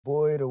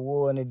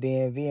in the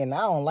DMV, and I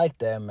don't like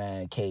that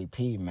man,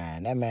 KP,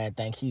 man. That man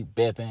think he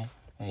bipping.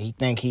 And he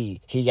think he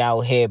out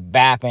here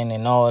bapping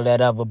and all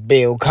that other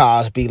Bill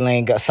Cosby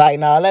lingo. Psych,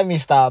 nah, let me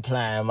stop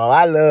playing, mo.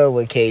 I love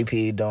what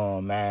KP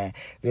doing, man.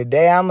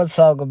 Today I'm going to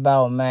talk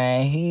about,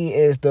 man, he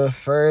is the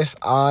first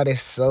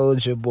artist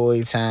Soulja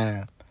Boy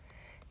time.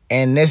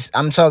 And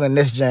I'm talking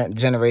this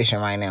generation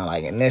right now,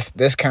 like in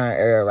this current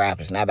era of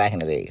rappers, not back in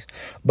the days.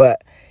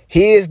 But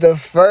he is the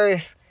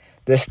first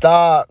to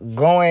start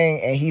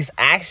going, and he's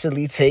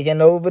actually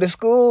taking over the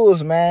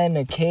schools, man.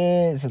 The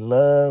kids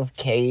love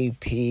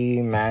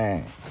KP,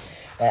 man.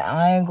 And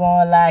I ain't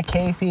gonna lie,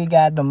 KP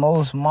got the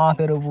most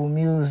marketable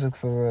music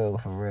for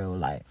real.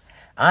 Like,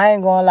 I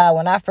ain't gonna lie,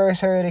 when I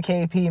first heard of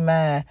KP,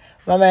 man,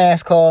 my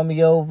man's called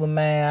me over,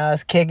 man. I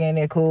was kicking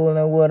it,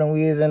 cooling with him.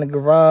 We was in the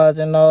garage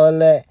and all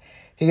that.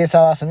 He gets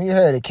awesome. You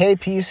heard of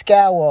KP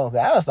Skywalka.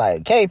 I was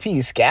like, KP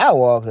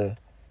Skywalka?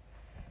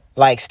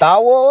 Like Star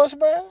Wars,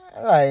 bro?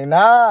 Like,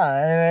 nah.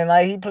 And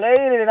like, he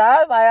played it, and I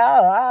was like,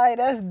 oh, all right,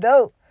 that's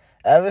dope.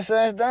 Ever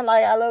since then,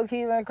 like, I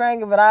low-key been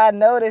cranking, but I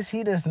noticed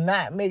he does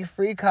not make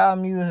free car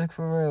music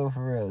for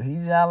real. He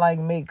just, like,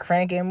 make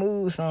cranking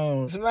mood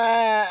songs.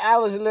 Man, I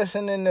was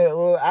listening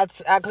to,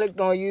 I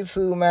clicked on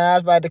YouTube, man. I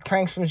was about to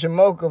crank some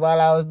Jamaica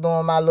while I was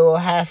doing my little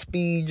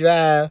high-speed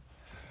drive.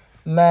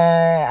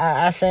 Man,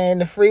 I sang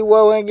the Free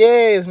Will and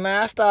Gigs,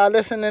 man. I started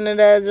listening to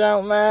that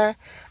junk, man.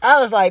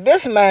 I was like,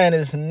 this man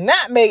is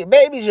not Baby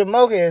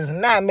Jamocha is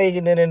not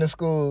making it in the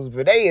schools,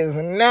 but they is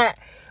not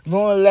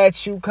gonna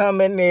let you come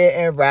in there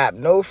and rap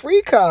no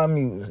free car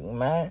music,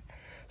 man.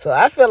 So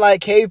I feel like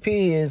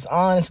KP is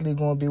honestly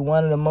gonna be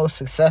one of the most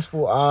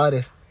successful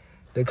artists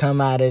to come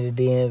out of the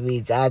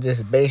DMV. I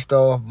just based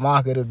off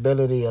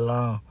marketability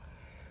alone.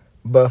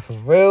 But for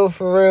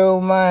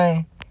real,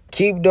 man,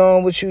 keep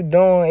doing what you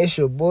doing. It's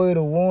your boy,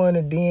 the War in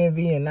the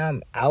DMV, and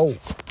I'm out.